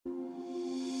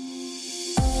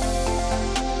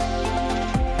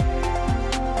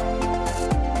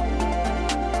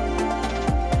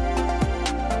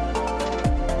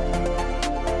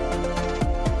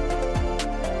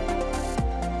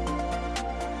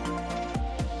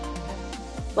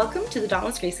Welcome to the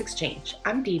Dauntless Face Exchange.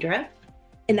 I'm Deidre.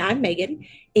 And I'm Megan,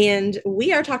 and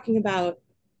we are talking about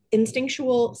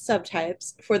instinctual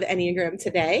subtypes for the Enneagram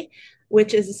today,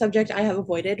 which is a subject I have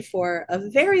avoided for a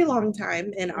very long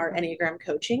time in our Enneagram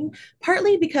coaching,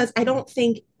 partly because I don't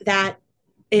think that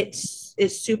it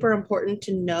is super important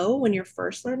to know when you're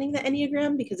first learning the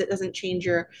Enneagram because it doesn't change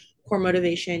your core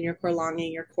motivation, your core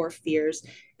longing, your core fears.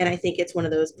 And I think it's one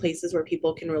of those places where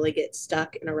people can really get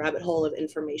stuck in a rabbit hole of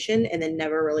information and then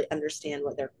never really understand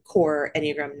what their core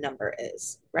Enneagram number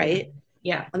is, right?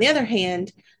 Yeah, On the other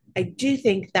hand, I do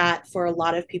think that for a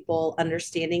lot of people,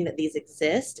 understanding that these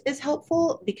exist is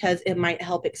helpful because it might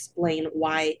help explain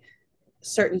why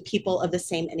certain people of the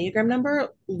same Enneagram number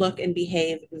look and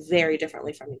behave very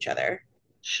differently from each other.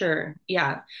 sure.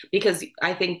 Yeah, because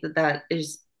I think that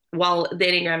is, while the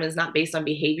Enneagram is not based on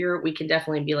behavior, we can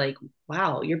definitely be like,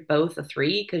 wow, you're both a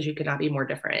three because you could not be more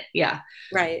different. Yeah,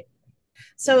 Right.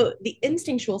 So the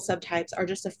instinctual subtypes are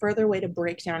just a further way to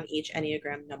break down each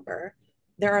Enneagram number.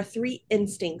 There are three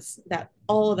instincts that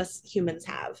all of us humans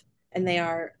have, and they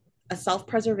are a self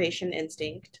preservation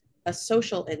instinct, a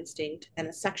social instinct, and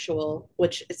a sexual,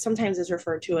 which sometimes is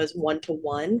referred to as one to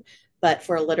one, but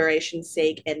for alliteration's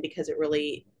sake, and because it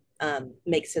really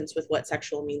makes sense with what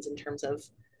sexual means in terms of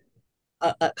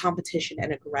a competition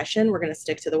and aggression, we're going to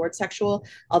stick to the word sexual,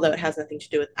 although it has nothing to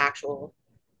do with actual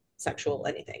sexual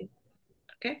anything.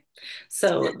 okay.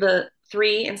 So the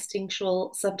three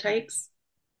instinctual subtypes,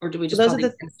 or do we So just those call are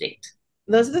these the instinct?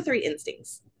 those are the three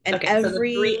instincts. And Okay, so the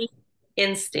every three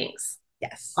instincts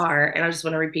yes. are, and I just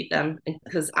want to repeat them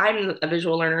because I'm a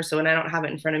visual learner. So when I don't have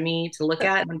it in front of me to look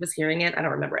at and I'm just hearing it, I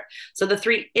don't remember it. So the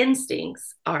three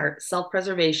instincts are self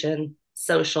preservation,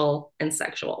 social, and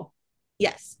sexual.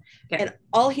 Yes. Okay. And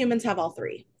all humans have all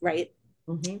three, right?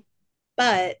 Mm-hmm.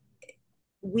 But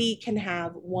we can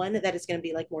have one that is going to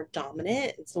be like more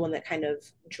dominant. It's the one that kind of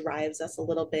drives us a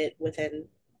little bit within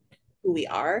who we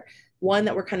are, one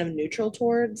that we're kind of neutral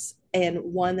towards, and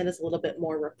one that is a little bit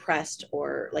more repressed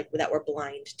or like that we're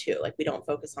blind to, like we don't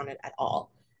focus on it at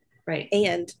all. Right.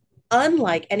 And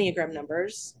unlike Enneagram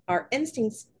numbers, our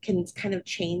instincts can kind of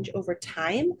change over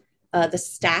time. The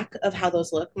stack of how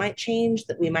those look might change,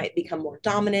 that we might become more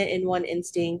dominant in one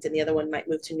instinct and the other one might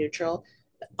move to neutral.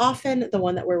 But often, the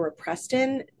one that we're repressed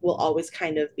in will always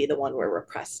kind of be the one we're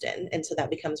repressed in. And so that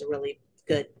becomes a really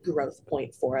good growth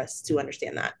point for us to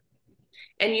understand that.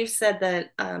 And you said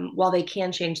that while they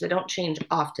can change, they don't change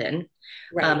often.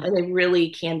 Right. And they really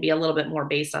can be a little bit more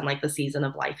based on like the season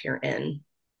of life you're in.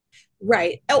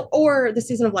 Right. Or the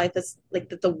season of life that's like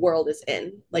that the world is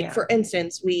in. Like, Yeah. for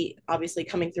instance, we obviously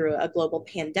coming through a global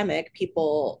pandemic,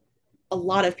 a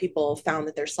lot of people found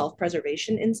that their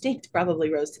self-preservation instinct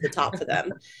probably rose to the top for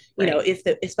them. Right.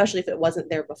 Especially if it wasn't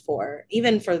there before.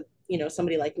 Even for,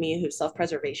 somebody like me whose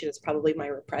self-preservation is probably my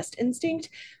repressed instinct,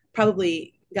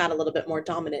 probably got a little bit more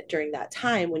dominant during that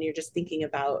time when you're just thinking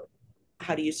about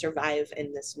how do you survive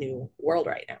in this new world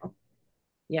right now.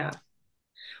 Yeah.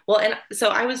 Well, and so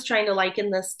I was trying to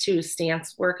liken this to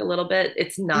stance work a little bit.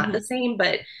 It's not the Mm-hmm. same,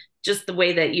 but just the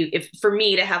way that if for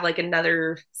me to have like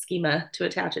another schema to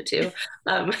attach it to,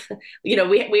 um,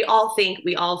 we all think,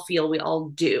 we all feel, we all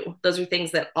do. Those are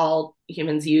things that all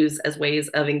humans use as ways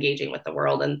of engaging with the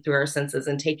world and through our senses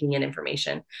and taking in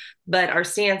information. But our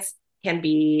stance can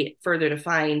be further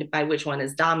defined by which one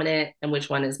is dominant and which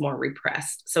one is more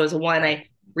repressed. So as a one, Right. I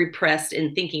repressed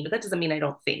in thinking, but that doesn't mean I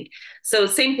don't think. So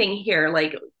same thing here,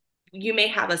 like you may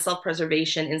have a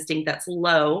self-preservation instinct that's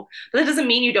low, but that doesn't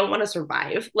mean you don't want to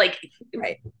survive. Like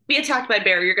Right. be attacked by a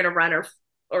bear, you're gonna run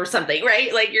or something,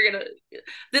 right? Like you're gonna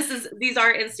these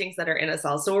are instincts that are in us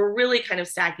all. So we're really kind of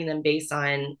stacking them based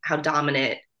on how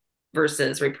dominant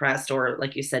versus repressed or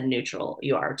like you said neutral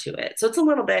you are to it. So it's a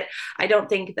little bit, I don't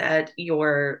think that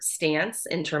your stance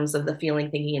in terms of the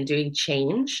feeling, thinking, and doing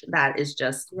change, that is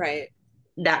just Right.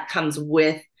 that comes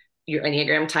with your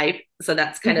Enneagram type. So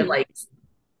that's kind of Mm-hmm. like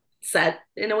set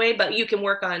in a way, but you can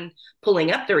work on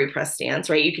pulling up the repressed stance,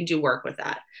 right? You can do work with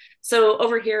that. So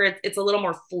over here, it's a little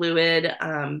more fluid,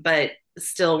 but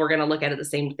still we're going to look at it the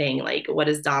same thing, like what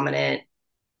is dominant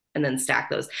and then stack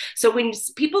those. So when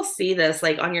people see this,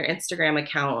 like on your Instagram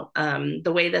account,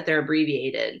 the way that they're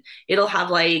abbreviated, it'll have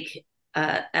like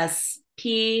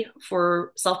SP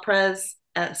for self-pres,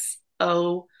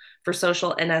 SO for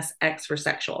social, and SX for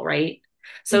sexual, right?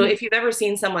 So Mm-hmm. if you've ever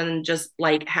seen someone just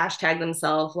like hashtag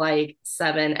themselves like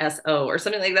 7SO or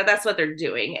something like that, that's what they're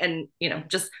doing. And,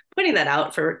 just pointing that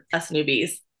out for us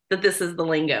newbies that this is the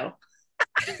lingo.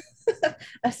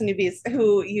 Us newbies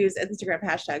who use Instagram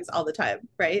hashtags all the time,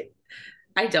 right?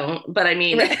 I don't, but I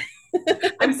mean, Right.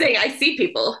 I'm saying I see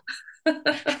people.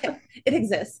 It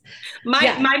exists. my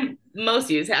Yeah. my most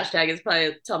used hashtag is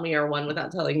probably tell me you're one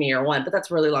without telling me you're one, but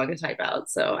that's really long to type out,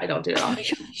 so I don't do it Oh often.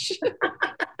 my gosh.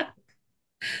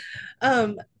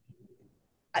 um,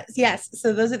 yes.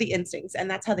 So those are the instincts, and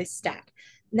that's how they stack.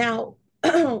 Now,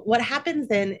 what happens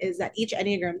then is that each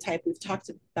Enneagram type, we've talked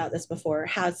about this before,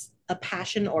 has a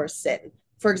passion or a sin.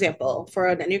 For example, for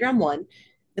an Enneagram 1,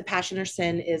 the passion or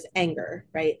sin is anger,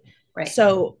 right? Right.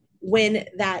 So when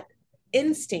that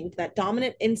instinct, that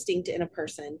dominant instinct in a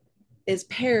person is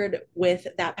paired with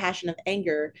that passion of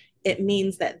anger, it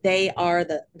means that they are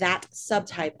that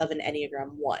subtype of an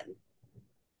Enneagram 1.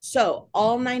 So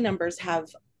all 9 numbers have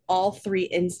all 3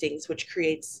 instincts, which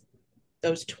creates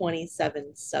those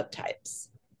 27 subtypes.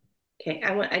 Okay,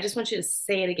 I just want you to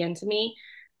say it again to me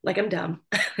like I'm dumb.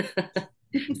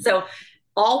 So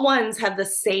all ones have the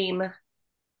same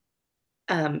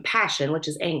passion, which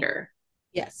is anger.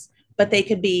 Yes, but they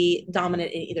could be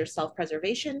dominant in either self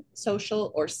preservation,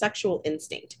 social, or sexual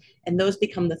instinct. And those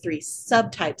become the 3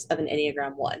 subtypes of an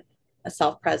Enneagram 1: a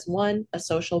self pres 1, a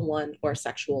social 1, or a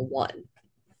sexual 1.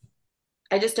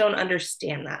 I just don't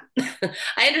understand that.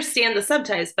 I understand the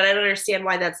subtypes, but I don't understand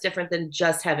why that's different than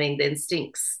just having the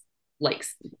instincts like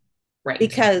right.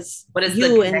 Because What is the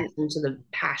you and, connection to the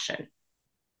passion?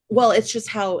 well, it's just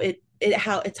how it's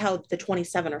how the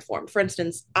 27 are formed. For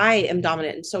instance, I am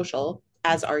dominant in social,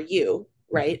 as are you,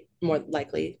 right? More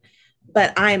likely.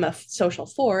 But I'm a social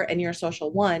 4 and you're a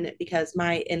social 1 because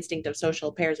my instinct of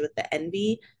social pairs with the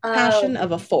envy passion Oh,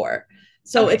 of a 4.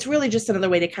 So okay. it's really just another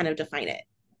way to kind of define it.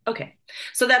 Okay.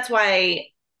 So that's why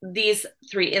these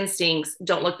three instincts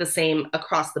don't look the same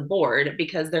across the board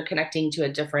because they're connecting to a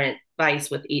different vice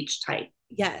with each type.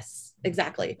 Yes,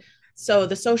 exactly. So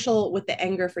the social with the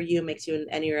anger for you makes you an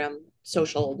Enneagram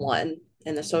social 1.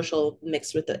 And the social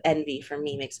mixed with the envy for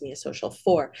me makes me a social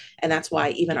 4. And that's why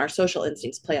even our social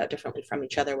instincts play out differently from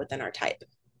each other within our type,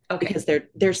 Okay. because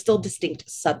they're still distinct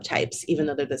subtypes, even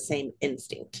though they're the same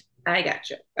instinct. I got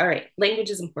you. All right.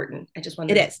 Language is important. I just It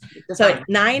wanted is. to So define.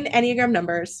 9 Enneagram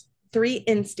numbers, 3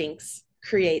 instincts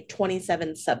create 27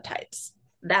 subtypes.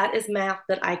 That is math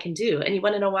that I can do. And you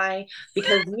want to know why?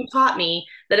 Because you taught me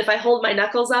that if I hold my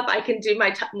knuckles up, I can do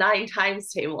my 9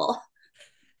 times table.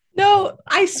 No,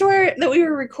 I swear that we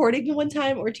were recording one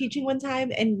time or teaching one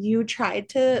time, and you tried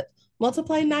to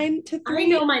multiply 9 to I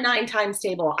know 3. my 9 times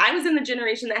table. I was in the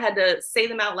generation that had to say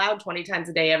them out loud 20 times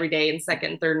a day, every day in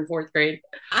second, third, and fourth grade.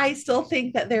 I still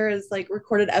think that there is like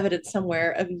recorded evidence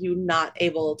somewhere of you not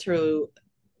able to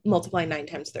multiply 9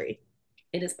 times 3.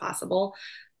 It is possible.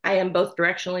 I am both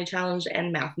directionally challenged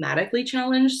and mathematically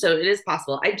challenged, so it is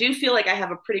possible. I do feel like I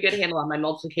have a pretty good handle on my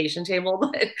multiplication table,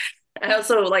 but I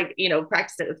also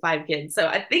practiced it with 5 kids. So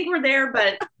I think we're there,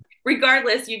 but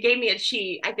regardless, you gave me a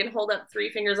cheat. I can hold up 3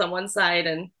 fingers on one side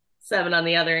and 7 on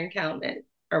the other and count it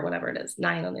or whatever it is,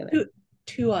 9 on the other.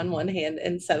 Two on one hand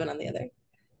and 7 on the other.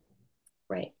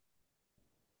 Right.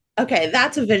 Okay,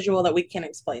 that's a visual that we can't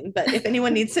explain. But if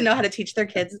anyone needs to know how to teach their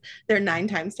kids their 9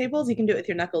 times tables, you can do it with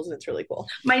your knuckles, and it's really cool.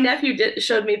 My nephew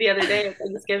showed me the other day at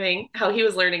Thanksgiving how he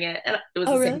was learning it, and it was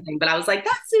Oh, the same really? thing. But I was like,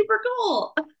 "That's super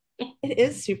cool." It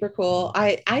is super cool.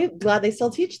 I'm glad they still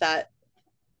teach that.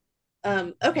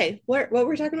 Okay, what were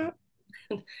we talking about?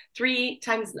 3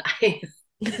 times 9,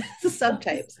 The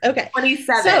subtypes. Okay,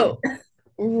 27. so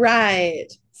right.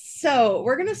 So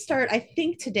we're gonna start. I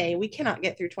think today we cannot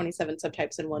get through 27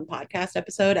 subtypes in one podcast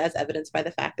episode, as evidenced by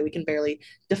the fact that we can barely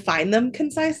define them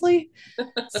concisely.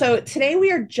 So today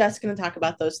we are just going to talk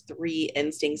about those 3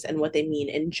 instincts and what they mean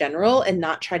in general, and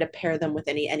not try to pair them with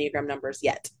any Enneagram numbers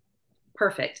yet.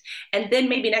 Perfect. And then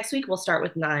maybe next week we'll start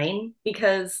with 9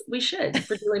 because we should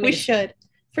for Julie We Mason. should,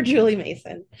 for Julie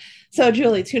Mason. So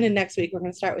Julie, tune in next week. We're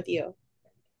going to start with you.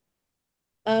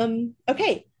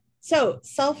 Okay. So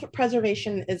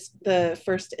self-preservation is the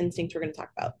first instinct we're going to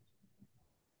talk about.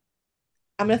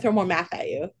 I'm going to throw more math at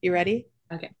you. You ready?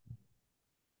 Okay.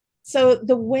 So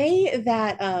the way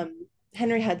that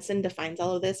Henry Hudson defines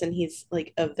all of this, and he's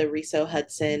like of the Riso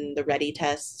Hudson, the Ready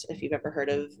test, if you've ever heard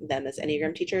of them as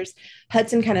Enneagram teachers,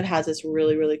 Hudson kind of has this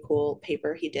really, really cool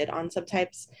paper he did on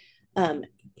subtypes.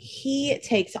 He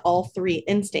takes all 3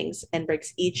 instincts and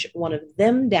breaks each one of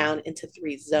them down into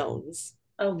 3 zones.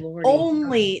 Oh Lordy. Okay.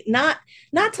 Only not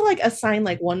to like assign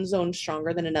like one zone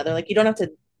stronger than another. Like you don't have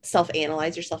to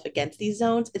self-analyze yourself against these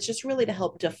zones. It's just really to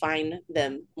help define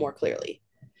them more clearly.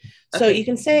 So Okay. you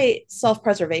can say self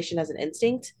preservation as an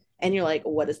instinct, and you're like,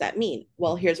 what does that mean?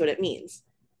 Well, here's what it means: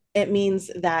 it means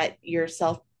that you're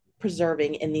self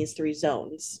preserving in these 3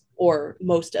 zones, or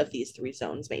most of these 3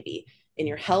 zones, maybe in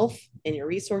your health, in your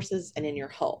resources, and in your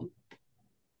home.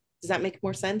 Does that make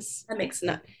more sense? That makes It's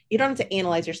sense. not, you don't have to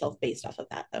analyze yourself based off of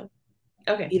that though.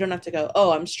 Okay. You don't have to go,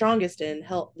 oh, I'm strongest in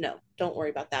health. No, don't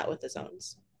worry about that with the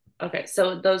zones. Okay.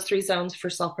 So those three zones for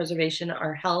self-preservation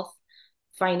are health,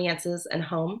 finances, and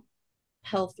home.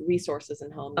 Health, resources,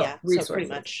 and home. Oh, Yeah. So pretty resources.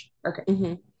 much. Okay.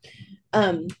 Mm-hmm.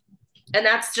 Um, And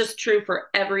that's just true for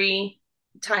every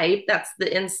type. That's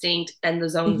the instinct and the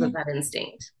zones of mm-hmm. that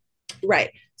instinct.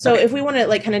 Right. So Okay. if we want to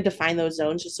like kind of define those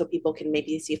zones, just so people can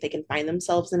maybe see if they can find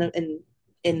themselves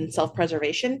in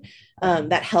self-preservation, Okay.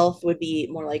 that health would be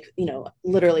more like,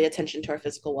 literally attention to our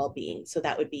physical well-being. So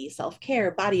that would be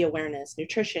self-care, body awareness,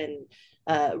 nutrition,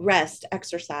 rest,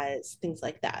 exercise, things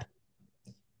like that.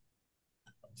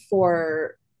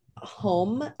 For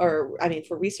home, or I mean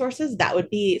for resources, that would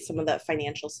be some of the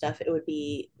financial stuff. It would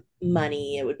be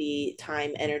money, it would be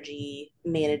time, energy,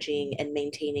 managing and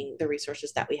maintaining the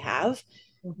resources that we have.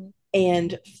 Mm-hmm.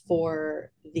 And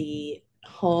for the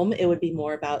home, it would be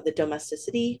more about the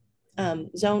domesticity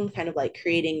zone, kind of like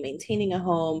creating, maintaining a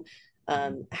home,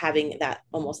 having that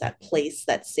almost that place,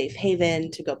 that safe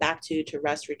haven to go back to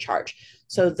rest, recharge.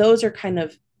 So those are kind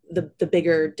of the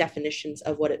bigger definitions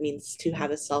of what it means to have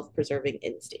a self-preserving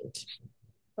instinct.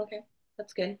 Okay.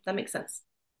 That's good. That makes sense.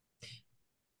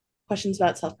 Questions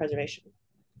about self-preservation?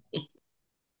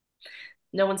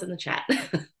 No one's in the chat.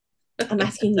 I'm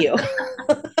asking you.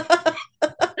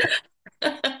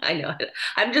 I know it.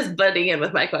 I'm just butting in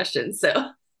with my questions. So,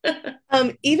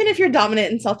 Even if you're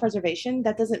dominant in self-preservation,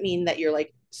 that doesn't mean that you're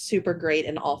like super great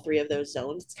in all three of those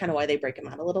zones. It's kind of why they break them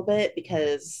out a little bit,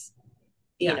 because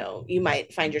yeah. you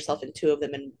might find yourself in two of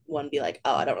them and one be like,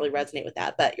 oh, I don't really resonate with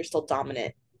that, but you're still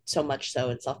dominant, so much so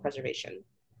in self-preservation.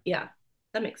 Yeah.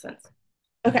 That makes sense.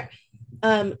 Okay.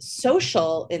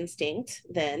 Social instinct,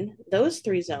 then those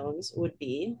three zones would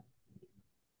be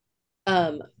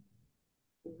um,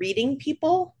 reading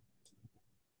people.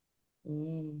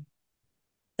 Mm.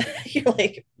 You're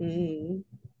like, um,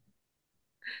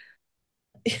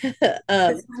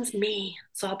 This one's me.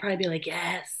 So I'll probably be like,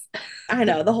 yes. I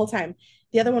know the whole time.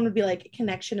 The other one would be like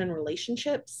connection and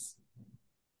relationships.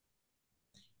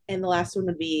 And the last one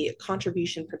would be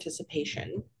contribution,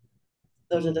 participation.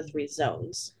 Those are the Mm. three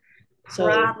zones. So,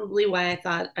 Probably why I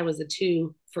thought I was a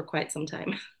two for quite some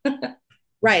time.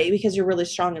 right, because you're really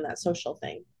strong in that social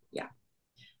thing. Yeah.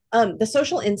 The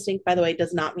social instinct, by the way,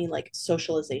 does not mean like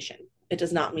socialization. It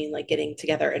does not mean like getting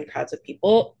together in crowds of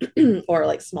people or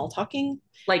like small talking.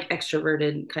 Like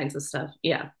extroverted kinds of stuff.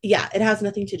 Yeah. Yeah, it has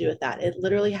nothing to do with that. It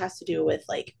literally has to do with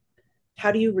like,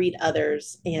 how do you read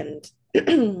others, and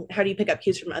how do you pick up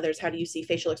cues from others? How do you see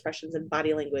facial expressions and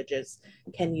body languages?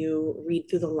 Can you read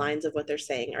through the lines of what they're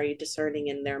saying? Are you discerning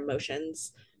in their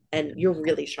emotions? And you're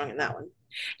really strong in that one.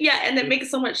 Yeah. And it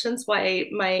makes so much sense why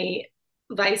my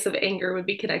vice of anger would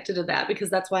be connected to that, because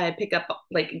that's why I pick up,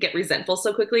 like, get resentful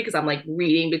so quickly, because I'm like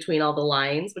reading between all the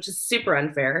lines, which is super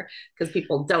unfair because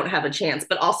people don't have a chance,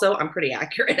 but also I'm pretty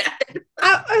accurate at it.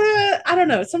 I don't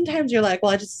know. Sometimes you're like,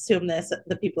 well, I just assume this,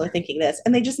 the people are thinking this,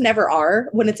 and they just never are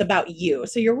when it's about you.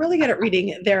 So you're really good at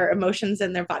reading their emotions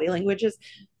and their body languages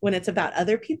when it's about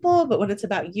other people, but when it's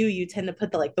about you, you tend to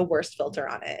put the worst filter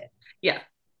on it. Yeah.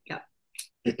 Yeah.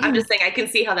 I'm just saying I can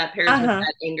see how that pairs with Uh-huh.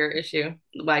 that anger issue.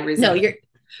 Why No, resentment?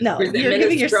 you're Resentment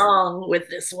giving is your strong with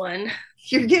this one.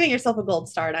 you're giving yourself a gold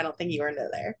star, and I don't think you earned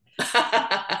it there.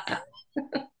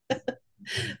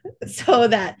 So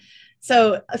that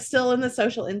still in the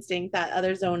social instinct, that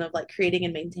other zone of like creating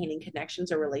and maintaining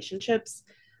connections or relationships,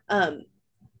 um,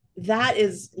 that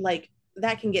is like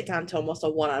that can get down to almost a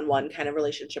one-on-one kind of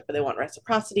relationship where they want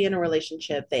reciprocity in a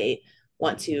relationship. They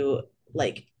want to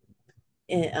like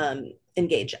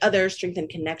engage others, strengthen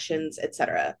connections,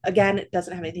 etc. Again, it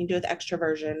doesn't have anything to do with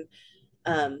extroversion,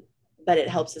 but it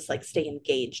helps us like stay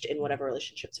engaged in whatever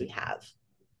relationships we have.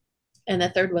 And the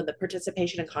third one, the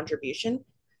participation and contribution,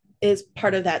 is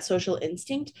part of that social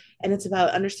instinct, and it's about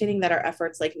understanding that our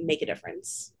efforts like make a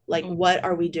difference. Like, Mm. what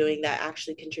are we doing that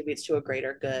actually contributes to a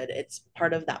greater good? It's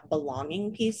part of that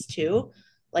belonging piece too.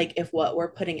 Like, if what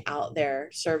we're putting out there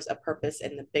serves a purpose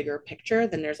in the bigger picture,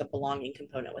 then there's a belonging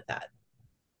component with that.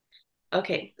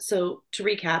 Okay, so to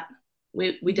recap,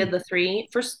 we did Mm-hmm. the three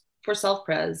for self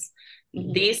pres,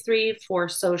 Mm-hmm. these three for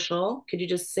social. Could you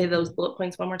just say those Mm-hmm. bullet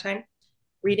points one more time?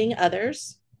 Reading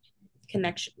others,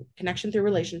 connection through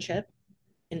relationship,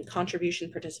 and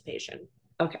contribution, participation.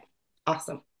 Okay,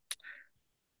 awesome.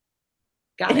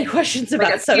 Got Any it. questions Like a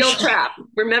about steel social? trap.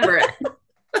 Remember it.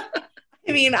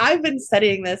 I mean, I've been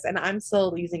studying this and I'm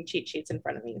still using cheat sheets in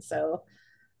front of me. So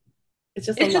it's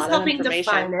just a It's just lot of helping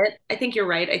define information. it. I think you're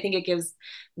right. I think it gives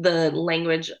the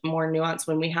language more nuance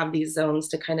when we have these zones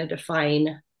to kind of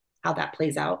define how that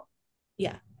plays out.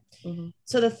 Yeah. Mm-hmm.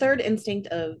 So the third instinct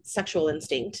of sexual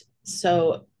instinct.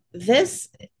 So this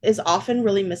is often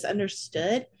really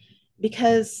misunderstood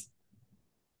because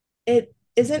it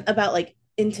isn't about like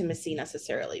intimacy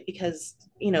necessarily, because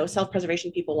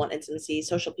self-preservation people want intimacy,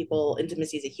 social people,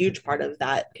 intimacy is a huge part of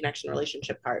that connection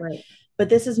relationship part. Right. But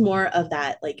this is more of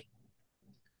that like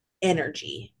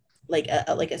energy, like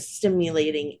a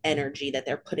stimulating energy that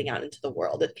they're putting out into the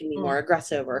world. It can be more Mm.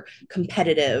 aggressive or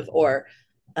competitive or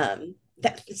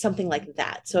something like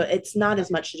that. So it's not as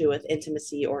Okay. much to do with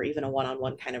intimacy or even a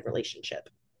one-on-one kind of relationship.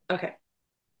 Okay.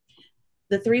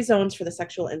 The three zones for the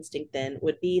sexual instinct then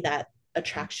would be that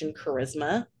attraction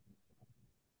charisma,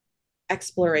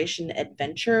 exploration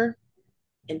adventure,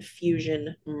 and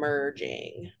fusion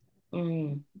merging.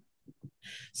 Mm.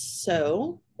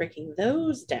 So breaking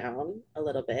those down a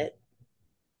little bit,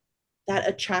 that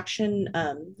attraction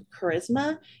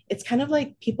charisma, it's kind of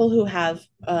like people who have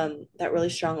that really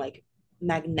strong like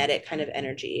magnetic kind of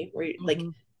energy where like Mm-hmm.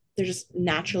 they're just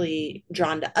naturally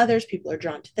drawn to others, people are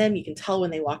drawn to them, you can tell when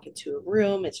they walk into a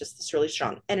room, it's just this really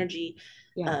strong energy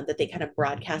Yeah. that they kind of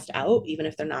broadcast out even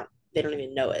if they don't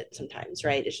even know it sometimes,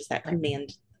 right? It's just that Right.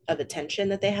 command of attention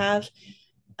that they have,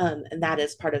 and that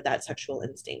is part of that sexual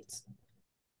instinct.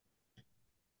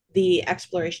 The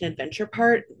exploration adventure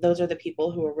part, those are the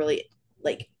people who are really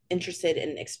like interested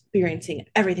in experiencing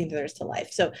everything there is to life.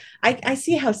 So I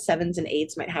see how sevens and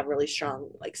eights might have really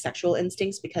strong like sexual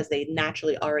instincts because they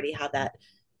naturally already have that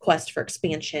quest for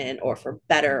expansion or for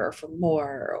better or for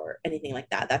more or anything like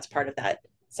that. That's part of that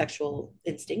sexual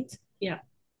instinct. Yeah.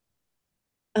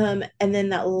 And then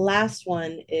that last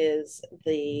one is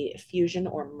the fusion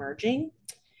or merging.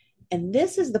 And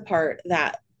this is the part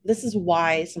that this is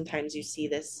why sometimes you see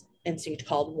this instinct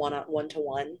called one to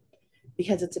one,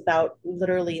 because it's about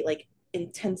literally like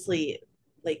intensely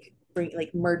like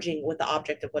merging with the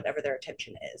object of whatever their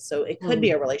attention is. So it could be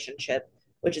Mm. a relationship,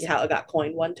 which is Yeah. how it got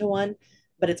coined one to one,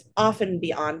 but it's often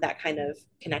beyond that kind of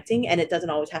connecting, and it doesn't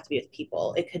always have to be with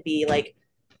people. It could be like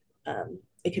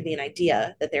it could be an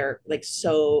idea that they're like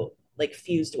so like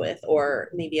fused with,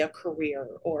 or maybe a career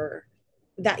or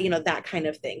that that kind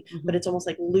of thing. But Mm-hmm. it's almost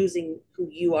like losing who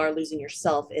you are, losing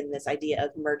yourself in this idea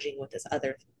of merging with this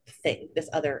other thing, this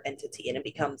other entity, and it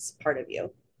becomes part of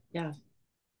you. Yeah.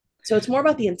 So it's more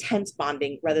about the intense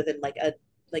bonding rather than like a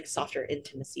like softer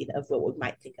intimacy of what we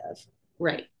might think of.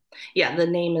 Right. Yeah. The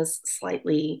name is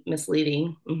slightly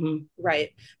misleading. Mm-hmm.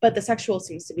 Right. But the sexual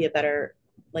seems to be a better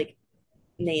like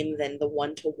name than the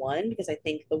one to one, because I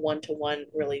think the one to one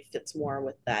really fits more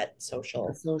with that The social,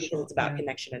 because social. it's about Yeah.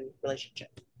 connection and relationship.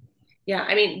 Yeah,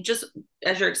 I mean, just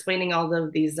as you're explaining all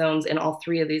of these zones and all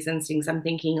three of these instincts, I'm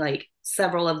thinking like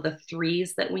several of the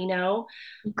threes that we know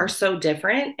are Mm-hmm. so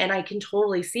different. And I can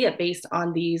totally see it based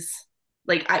on these.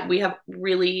 We have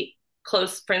really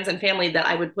close friends and family that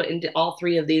I would put into all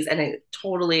three of these. And it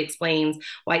totally explains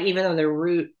why, even though their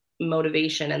root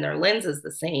motivation and their lens is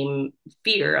the same,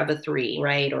 fear of a three,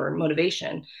 right? Or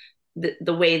motivation,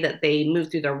 the way that they move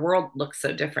through their world looks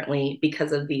so differently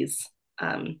because of these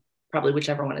probably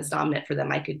whichever one is dominant for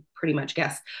them. I could pretty much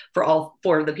guess for all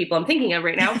four of the people I'm thinking of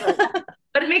right now,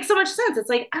 but it makes so much sense. It's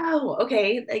like, oh,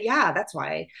 okay, yeah, that's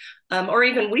why. Or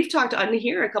even we've talked on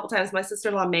here a couple times. My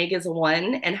sister-in-law Meg is a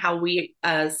one, and how we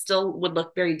still would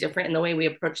look very different in the way we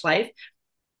approach life.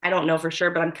 I don't know for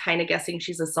sure, but I'm kind of guessing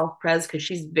she's a self-pres because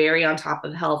she's very on top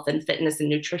of health and fitness and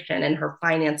nutrition, and her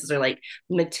finances are like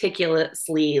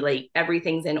meticulously, like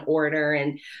everything's in order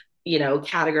and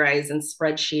categorized and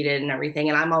spreadsheeted and everything.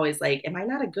 And I'm always like, am I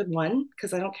not a good one?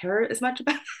 Because I don't care as much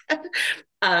about that.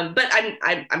 But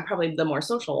I'm probably the more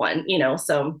social one,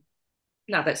 So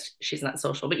not that she's not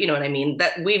social, but you know what I mean.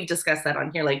 That we've discussed that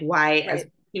on here, like why as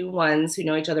Right. two ones who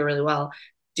know each other really well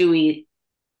do we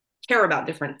care about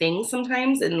different things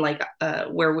sometimes, and like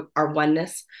where our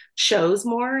oneness shows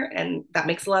more, and that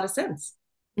makes a lot of sense.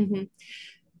 Mm-hmm.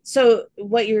 So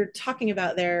what you're talking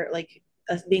about there, like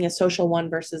being a social one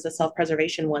versus a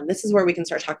self-preservation one, this is where we can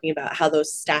start talking about how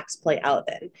those stacks play out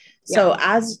then. Yeah. So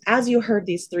as you heard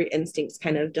these three instincts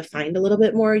kind of defined a little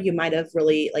bit more, you might have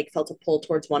really like felt a pull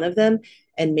towards one of them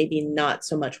and maybe not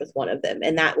so much with one of them,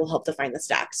 and that will help define the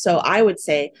stack. So I would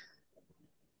say,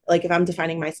 like if I'm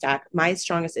defining my stack, my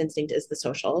strongest instinct is the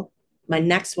social. My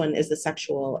next one is the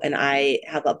sexual, and I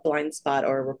have a blind spot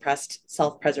or a repressed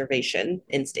self-preservation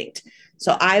instinct.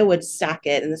 So I would stack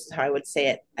it, and this is how I would say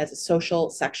it, as a social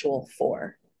sexual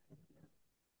four.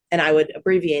 And I would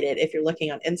abbreviate it if you're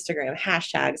looking on Instagram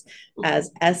hashtags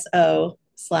as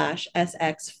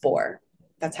SO/SX4.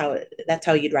 That's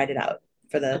how you'd write it out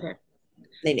for the Okay.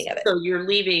 naming of it. So you're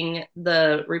leaving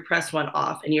the repressed one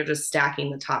off and you're just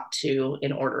stacking the top two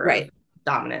in order of Right.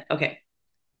 dominant. Okay.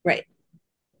 Right.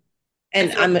 I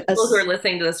And feel like people who are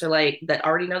listening to this are like, that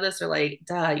already know this are like,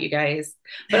 duh, you guys.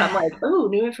 But I'm like, oh,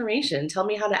 new information. Tell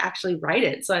me how to actually write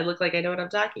it so I look like I know what I'm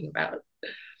talking about.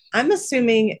 I'm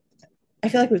assuming, I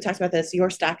feel like we've talked about this. Your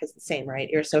stack is the same, right?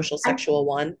 Your social I, sexual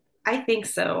one. I think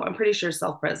so. I'm pretty sure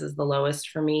self-pres is the lowest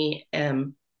for me.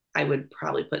 I would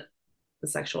probably put the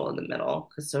sexual in the middle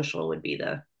because social would be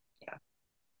the, yeah.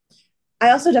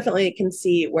 I also definitely can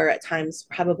see where at times,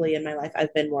 probably in my life,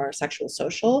 I've been more sexual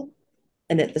social,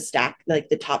 and that the stack, like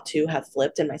the top two, have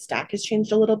flipped, and my stack has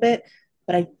changed a little bit.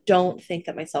 But I don't think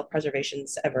that my self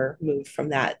preservation's ever moved from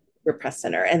that repressed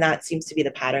center, and that seems to be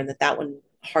the pattern that that one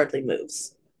hardly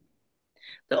moves.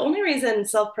 The only reason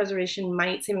self-preservation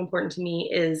might seem important to me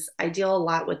is I deal a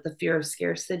lot with the fear of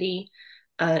scarcity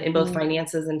in both Mm,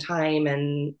 finances and time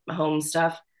and home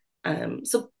stuff.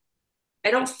 So I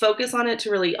don't focus on it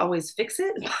to really always fix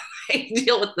it. I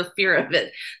deal with the fear of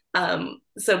it.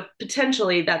 So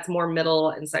potentially that's more middle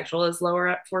and sexual is lower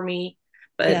up for me,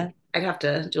 but yeah. I'd have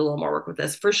to do a little more work with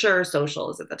this. For sure, social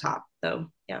is at the top,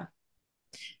 though. Yeah.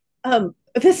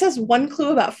 This is one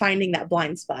clue about finding that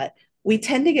blind spot. We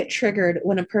tend to get triggered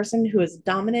when a person who is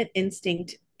dominant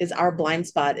instinct is our blind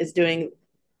spot is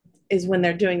when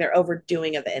they're doing their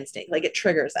overdoing of the instinct. Like it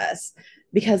triggers us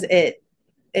because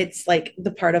it's like the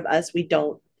part of us we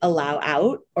don't allow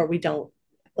out, or we don't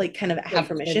like kind of have Like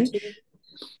permission. into.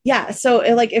 Yeah. So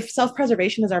like if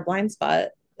self-preservation is our blind spot,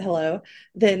 hello,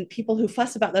 then people who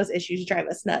fuss about those issues drive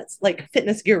us nuts, like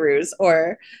fitness gurus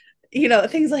or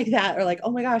things like that, or like,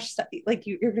 oh my gosh, like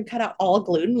you're gonna cut out all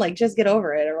gluten, like just get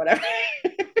over it or whatever.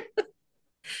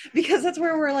 Because that's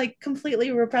where we're like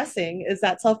completely repressing is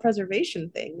that self-preservation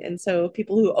thing. And so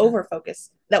people who over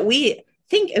focus that we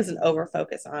think is an over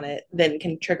focus on it then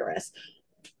can trigger us.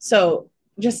 So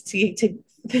just to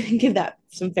give that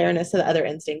some fairness to the other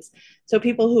instincts. So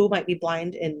people who might be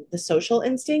blind in the social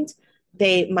instinct,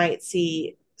 they might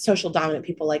see social dominant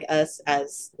people like us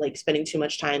as like spending too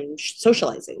much time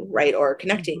socializing, right? Or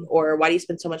connecting, Mhm. or why do you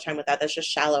spend so much time with that? That's just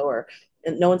shallow, or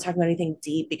no one's talking about anything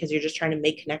deep because you're just trying to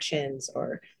make connections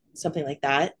or something like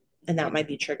that. And that might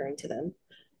be triggering to them.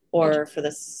 Or for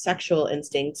the sexual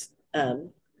instinct,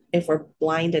 if we're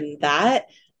blind in that,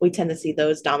 we tend to see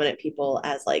those dominant people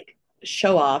as like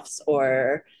show offs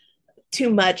or too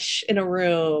much in a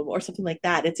room or something like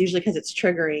that. It's usually because it's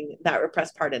triggering that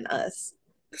repressed part in us.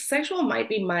 Sexual might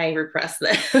be my repressed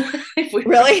then, if we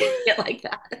were Really? doing it like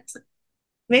that.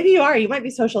 Maybe you are. You might be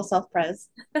social self pres.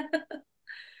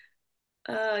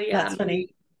 Yeah, That's funny.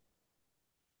 maybe.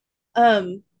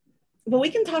 Um, but we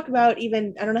can talk about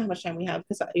even, I don't know how much time we have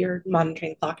because you're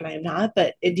monitoring the clock and I am not,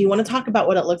 but do you want to talk about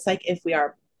what it looks like if we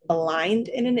are blind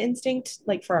in an instinct,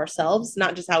 like for ourselves,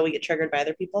 not just how we get triggered by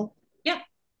other people? Yeah,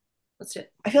 let's do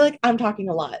it. I feel like I'm talking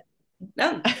a lot.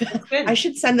 No, that's I good.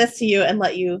 should send this to you and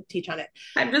let you teach on it.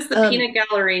 I'm just the Um, peanut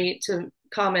gallery to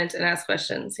comment and ask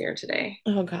questions here today.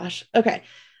 oh gosh. Okay.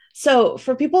 So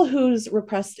for people whose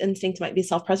repressed instinct might be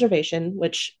self-preservation,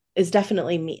 which is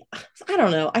definitely me. I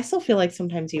don't know. I still feel like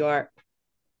sometimes you are.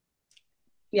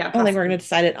 Yeah, I don't think we're going possibly. to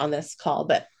decide it on this call,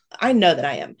 but I know that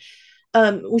I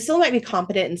am. We still might be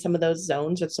competent in some of those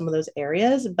zones or some of those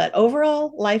areas, but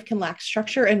overall, life can lack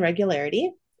structure and regularity.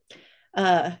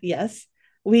 Yes,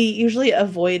 we usually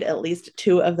avoid at least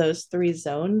two of those three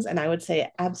zones, and I would say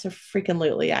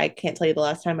absolutely. I can't tell you the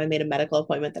last time I made a medical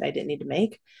appointment that I didn't need to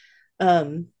make.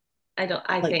 Um, like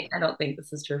I don't think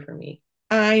this is true for me.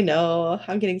 I know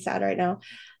I'm getting sad right now.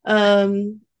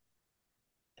 Um,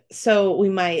 so we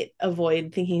might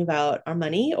avoid thinking about our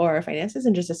money or our finances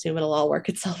and just assume it'll all work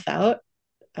itself out.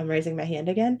 I'm raising my hand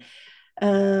again.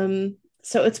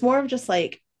 So it's more of just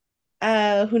like,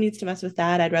 who needs to mess with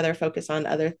that? I'd rather focus on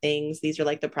other things. These are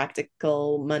like the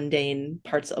practical, mundane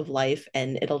parts of life,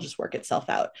 and it'll just work itself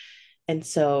out. And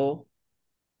so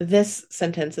this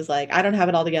sentence is like, I don't have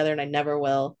it all together and I never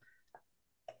will.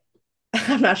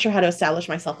 I'm not sure how to establish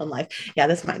myself in life. Yeah,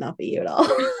 this might not be you at all.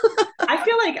 I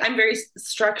feel like I'm very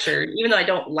structured, even though I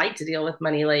don't like to deal with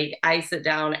money. Like I sit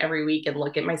down every week and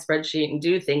look at my spreadsheet and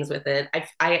do things with it.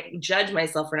 I judge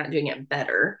myself for not doing it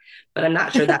better, but I'm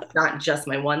not sure that's not just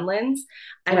my one lens.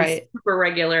 I'm Right. super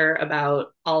regular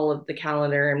about all of the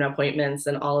calendar and appointments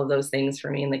and all of those things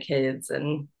for me and the kids.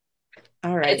 And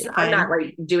All right. I'm not Fine.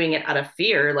 like doing it out of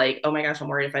fear, like, oh my gosh, I'm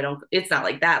worried if I don't. It's not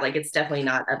like that. Like it's definitely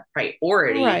not a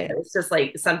priority. Right. It's just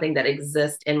like something that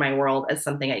exists in my world as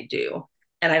something I do.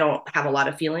 And I don't have a lot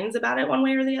of feelings about it one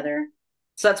way or the other.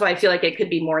 So that's why I feel like it could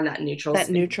be more in that neutral That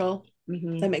space. neutral.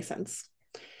 Mm-hmm. That makes sense.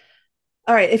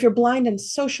 All right. If you're blind and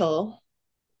social,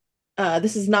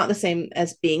 this is not the same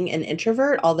as being an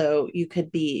introvert, although you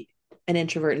could be an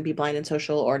introvert and be blind and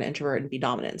social, or an introvert and be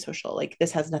dominant and social. Like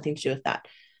this has nothing to do with that.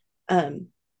 Um,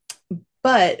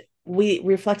 But we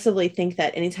reflexively think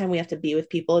that anytime we have to be with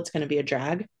people, it's going to be a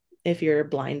drag if you're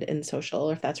blind and social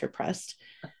or if that's repressed.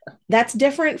 That's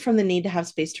different from the need to have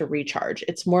space to recharge.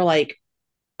 It's more like,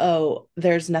 oh,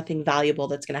 there's nothing valuable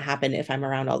that's going to happen if I'm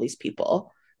around all these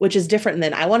people, which is different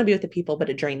than I want to be with the people, but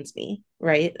it drains me,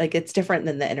 right? Like it's different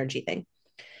than the energy thing.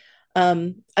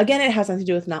 Again, it has nothing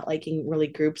to do with not liking really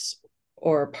groups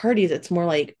or parties. It's more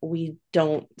like we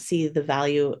don't see the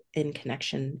value in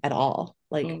connection at all.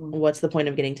 Like, Mm-hmm. what's the point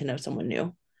of getting to know someone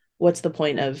new? What's the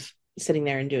point of sitting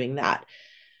there and doing that?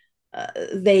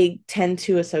 They tend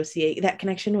to associate that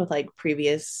connection with like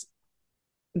previous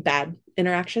bad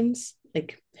interactions,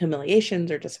 like humiliations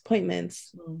or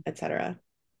disappointments, Mm-hmm. etc.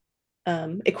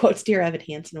 It quotes Dear Evan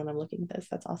Hansen when I'm looking at this.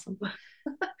 That's awesome.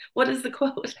 What is the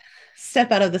quote?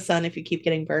 Step out of the sun if you keep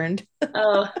getting burned.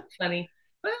 Oh, funny.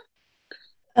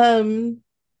 um,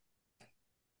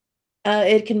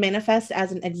 it can manifest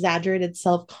as an exaggerated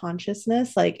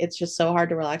self-consciousness. Like it's just so hard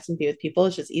to relax and be with people.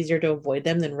 It's just easier to avoid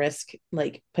them than risk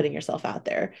like putting yourself out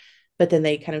there. But then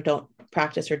they kind of don't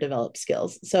practice or develop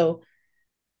skills. So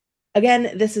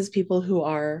again, this is people who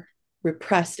are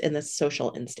repressed in this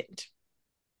social instinct.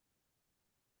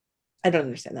 I don't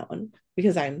understand that one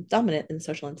because I'm dominant in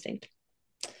social instinct.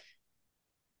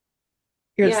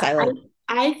 You're the Yeah, silent.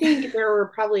 I think there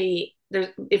were probably there's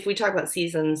if we talk about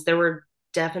seasons, there were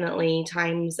definitely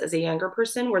times as a younger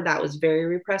person where that was very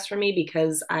repressed for me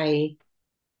because I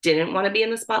didn't want to be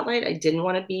in the spotlight. I didn't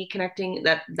want to be connecting.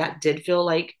 That did feel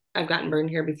like I've gotten burned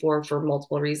here before for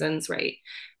multiple reasons, right?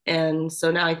 And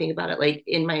so now I think about it like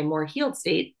in my more healed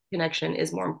state, connection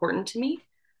is more important to me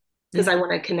because Yeah. I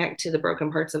want to connect to the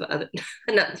broken parts of other,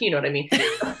 you know what I mean?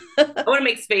 I want to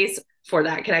make space for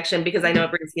that connection because I know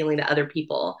it brings healing to other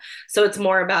people. So it's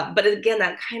more about, but again,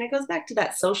 that kind of goes back to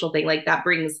that social thing. Like that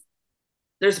brings,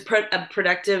 there's a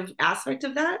productive aspect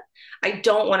of that. I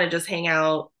don't want to just hang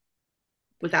out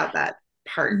without that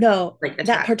part No, like that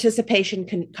attached.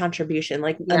 participation contribution,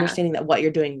 like Yeah. understanding that what you're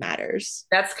doing matters.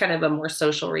 That's kind of a more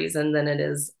social reason than it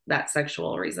is that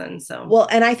sexual reason. So, Well,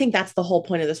 and I think that's the whole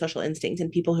point of the social instinct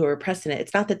and people who are oppressed in it.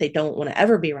 It's not that they don't want to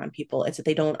ever be around people, it's that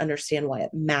they don't understand why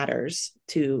it matters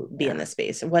to be in yeah. this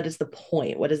space. And what is the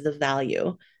point? What is the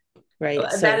value? Right.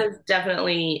 That So, is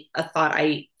definitely a thought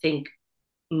I think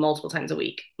multiple times a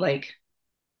week. Like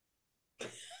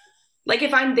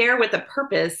if I'm there with a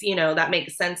purpose, that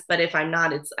makes sense. But if I'm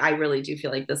not, I really do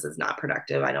feel like this is not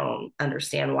productive. I don't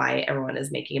understand why everyone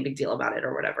is making a big deal about it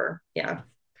or whatever. Yeah.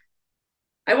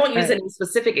 I won't all use right. any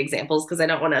specific examples because I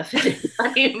don't want to offend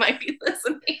anybody who might be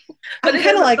listening. But I'm it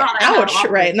kind is of a like, thought I have ouch,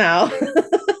 often. right now.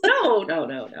 No, no,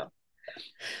 no, no.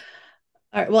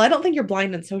 All right. Well, I don't think you're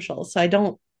blind and social. So I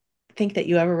don't think that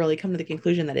you ever really come to the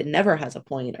conclusion that it never has a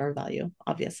point or value,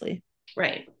 obviously.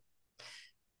 Right.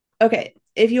 Okay.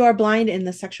 If you are blind in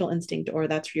the sexual instinct or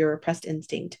that's your repressed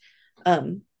instinct,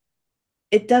 um,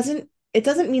 it doesn't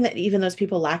mean that even those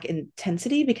people lack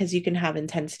intensity because you can have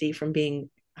intensity from being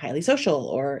highly social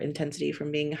or intensity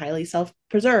from being highly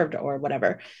self-preserved or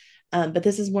whatever. But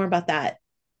this is more about that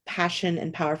passion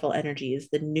and powerful energies,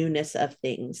 the newness of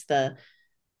things, the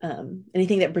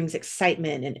anything that brings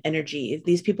excitement and energy.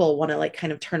 These people want to like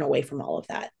kind of turn away from all of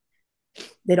that.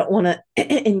 They don't want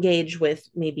to engage with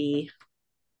maybe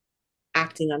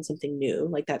acting on something new,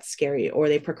 like that's scary, or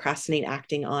they procrastinate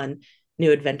acting on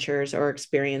new adventures or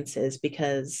experiences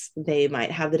because they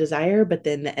might have the desire, but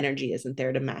then the energy isn't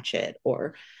there to match it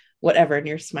or whatever. And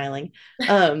you're smiling.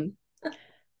 Um,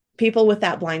 People with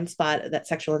that blind spot, that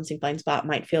sexual instinct blind spot,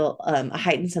 might feel a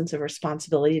heightened sense of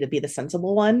responsibility to be the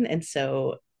sensible one. And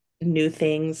so new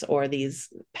things or these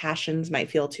passions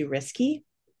might feel too risky.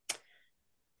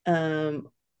 Um,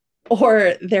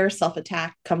 or their self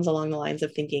attack comes along the lines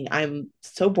of thinking, I'm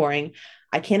so boring.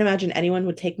 I can't imagine anyone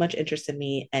would take much interest in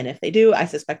me. And if they do, I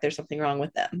suspect there's something wrong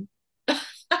with them.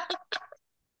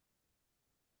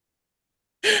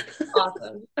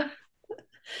 Awesome.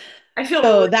 I feel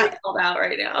So really that called out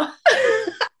right now.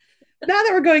 now that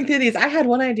we're going through these, I had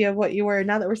one idea of what you were.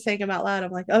 Now that we're saying them out loud,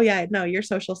 I'm like, oh yeah, no, you're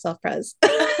social self-pres.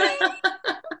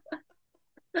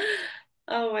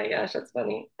 Oh my gosh, that's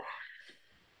funny.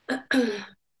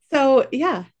 So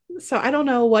yeah. So I don't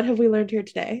know, what have we learned here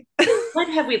today? What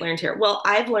have we learned here? Well,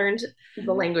 I've learned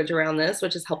the language around this,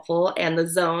 which is helpful, and the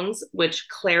zones, which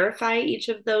clarify each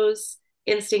of those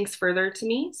instincts further to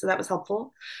me. So that was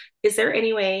helpful. Is there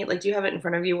any way, like, do you have it in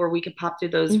front of you where we could pop through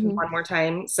those Mm-hmm. one more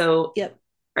time? So Yep.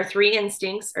 our three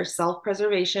instincts are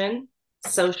self-preservation,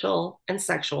 social, and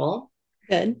sexual.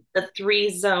 Good. The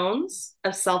three zones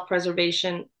of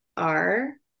self-preservation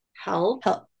are health,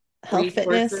 Health, fitness,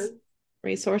 resources,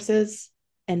 resources,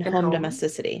 and and home home.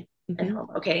 domesticity. And Mm-hmm. home.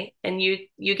 Okay. And you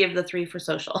give the three for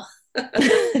social.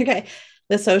 Okay.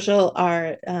 The social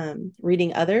are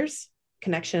reading others,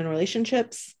 connection and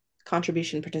relationships,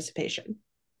 contribution, participation.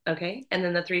 Okay. And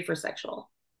then the three for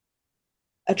sexual.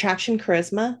 Attraction,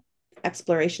 charisma,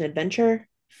 exploration, adventure,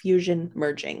 fusion,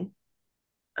 merging.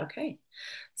 Okay.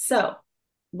 So,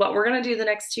 what we're going to do the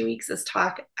next 2 weeks is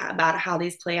talk about how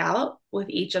these play out with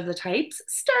each of the types,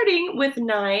 starting with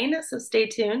 9. So, stay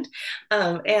tuned.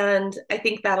 And I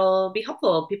think that'll be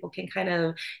helpful. People can kind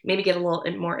of maybe get a little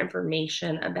more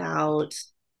information about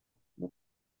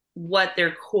what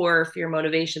their core fear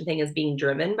motivation thing is being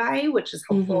driven by, which is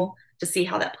Mm-hmm. helpful to see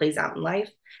how that plays out in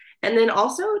life. And then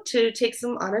also to take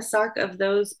some honest stock of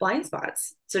those blind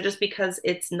spots. So just because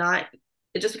it's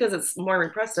more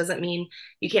repressed doesn't mean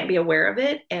you can't be aware of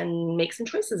it and make some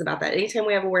choices about that. Anytime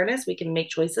we have awareness, we can make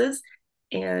choices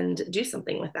and do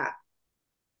something with that.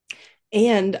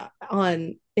 And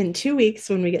on in 2 weeks,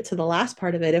 when we get to the last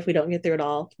part of it, if we don't get through it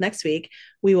all next week,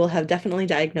 we will have definitely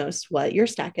diagnosed what your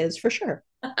stack is for sure.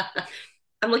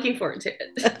 I'm looking forward to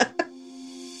it.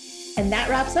 And that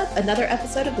wraps up another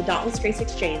episode of the Dauntless Grace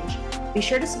Exchange. Be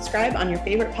sure to subscribe on your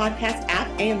favorite podcast app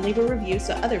and leave a review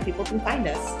so other people can find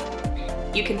us.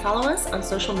 You can follow us on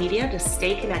social media to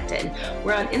stay connected.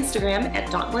 We're on Instagram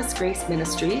at Dauntless Grace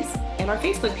Ministries, and our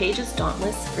Facebook page is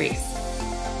Dauntless Grace.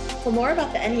 For more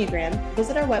about the Enneagram,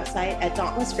 visit our website at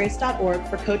dauntlessgrace.org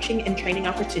for coaching and training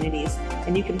opportunities.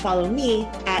 And you can follow me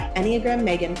at Enneagram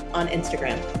Megan on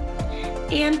Instagram.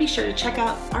 And be sure to check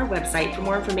out our website for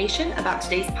more information about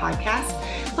today's podcast.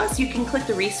 Plus, you can click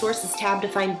the resources tab to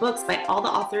find books by all the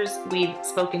authors we've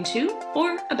spoken to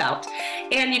or about.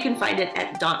 And you can find it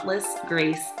at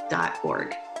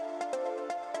dauntlessgrace.org.